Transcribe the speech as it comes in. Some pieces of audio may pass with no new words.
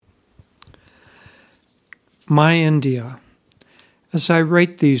My India. As I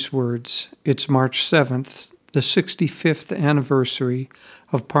write these words, it's March 7th, the 65th anniversary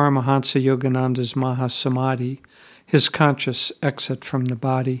of Paramhansa Yogananda's mahasamadhi, his conscious exit from the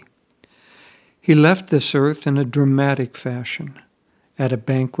body. He left this earth in a dramatic fashion at a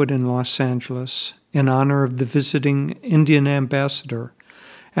banquet in Los Angeles in honor of the visiting Indian ambassador.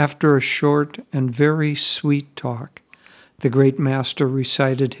 After a short and very sweet talk, the great master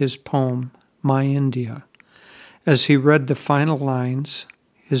recited his poem, My India. As he read the final lines,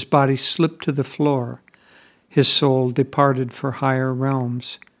 his body slipped to the floor. His soul departed for higher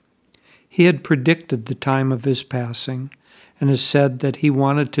realms. He had predicted the time of his passing and has said that he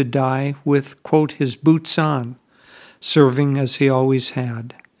wanted to die with, quote, his boots on, serving as he always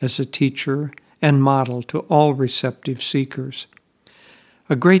had, as a teacher and model to all receptive seekers.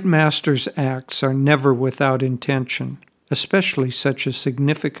 A great master's acts are never without intention, especially such a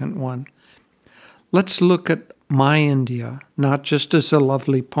significant one. Let's look at My India, not just as a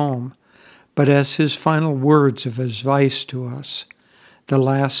lovely poem, but as his final words of advice to us. The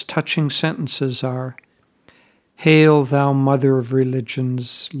last touching sentences are, Hail, thou mother of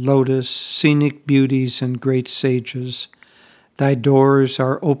religions, lotus, scenic beauties, and great sages. Thy doors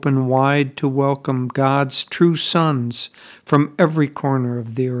are open wide to welcome God's true sons from every corner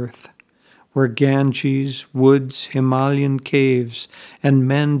of the earth, where Ganges, woods, Himalayan caves, and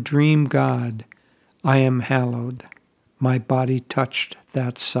men dream God. I am hallowed. My body touched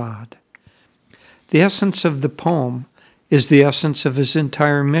that sod. The essence of the poem is the essence of his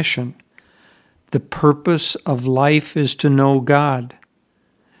entire mission. The purpose of life is to know God.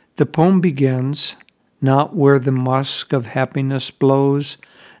 The poem begins, not where the musk of happiness blows,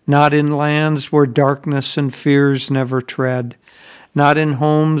 not in lands where darkness and fears never tread, not in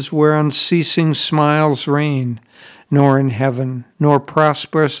homes where unceasing smiles reign, nor in heaven, nor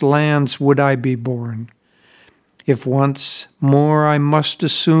prosperous lands would I be born. If once more I must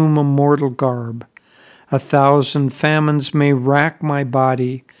assume a mortal garb, 1,000 famines may rack my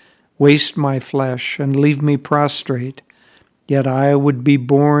body, waste my flesh, and leave me prostrate, yet I would be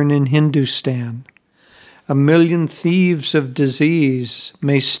born in Hindustan. 1,000,000 thieves of disease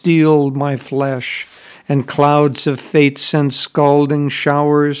may steal my flesh, and clouds of fate send scalding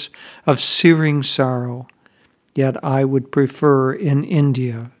showers of searing sorrow. Yet I would prefer in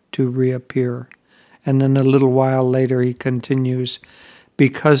India to reappear. And then a little while later he continues,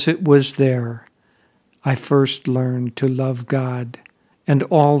 because it was there I first learned to love God and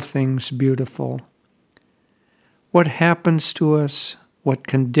all things beautiful. What happens to us, what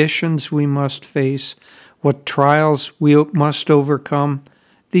conditions we must face, what trials we must overcome,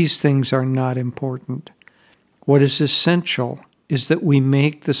 these things are not important. What is essential is that we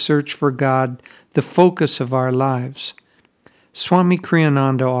make the search for God the focus of our lives. Swami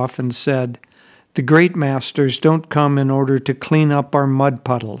Kriyananda often said, the great masters don't come in order to clean up our mud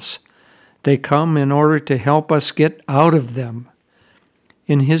puddles. They come in order to help us get out of them.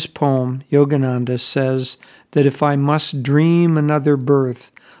 In his poem, Yogananda says that if I must dream another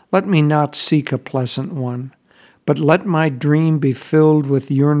birth, let me not seek a pleasant one, but let my dream be filled with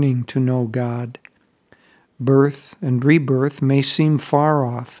yearning to know God. Birth and rebirth may seem far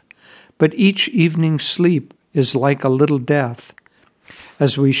off, but each evening's sleep is like a little death,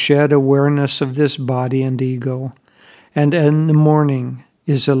 as we shed awareness of this body and ego, and in the morning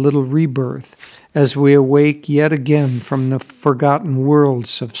is a little rebirth, as we awake yet again from the forgotten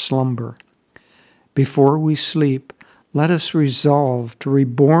worlds of slumber. Before we sleep, let us resolve to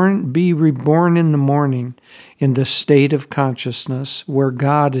be reborn in the morning in the state of consciousness where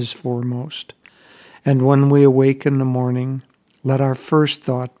God is foremost. And when we awake in the morning, let our first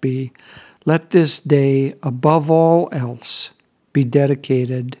thought be, let this day, above all else, be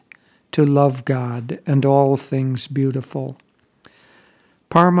dedicated to love God and all things beautiful.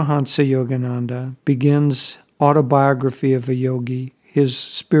 Paramhansa Yogananda begins Autobiography of a Yogi, his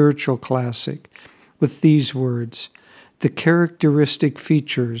spiritual classic, with these words, the characteristic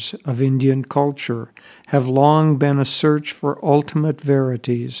features of Indian culture have long been a search for ultimate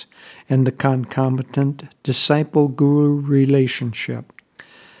verities and the concomitant disciple-guru relationship.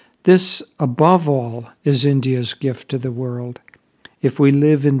 This, above all, is India's gift to the world. If we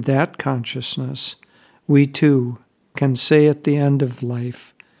live in that consciousness, we too can say at the end of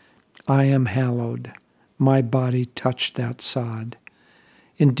life, I am hallowed, my body touched that sod.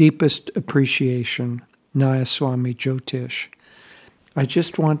 In deepest appreciation, Naya Swami Jyotish. I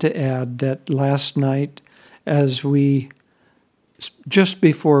just want to add that last night, just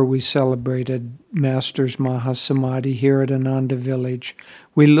before we celebrated Master's Mahasamadhi here at Ananda Village,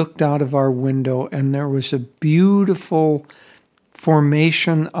 we looked out of our window and there was a beautiful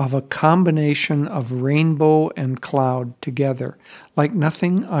formation of a combination of rainbow and cloud together, like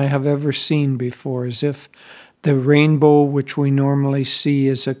nothing I have ever seen before, as if the rainbow, which we normally see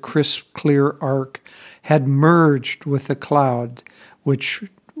as a crisp, clear arc, had merged with the cloud, which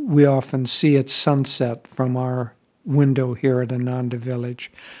we often see at sunset from our window here at Ananda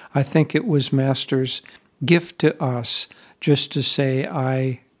Village. I think it was Master's gift to us just to say,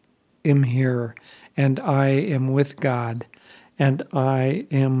 I am here, and I am with God, and I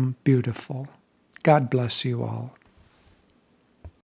am beautiful. God bless you all.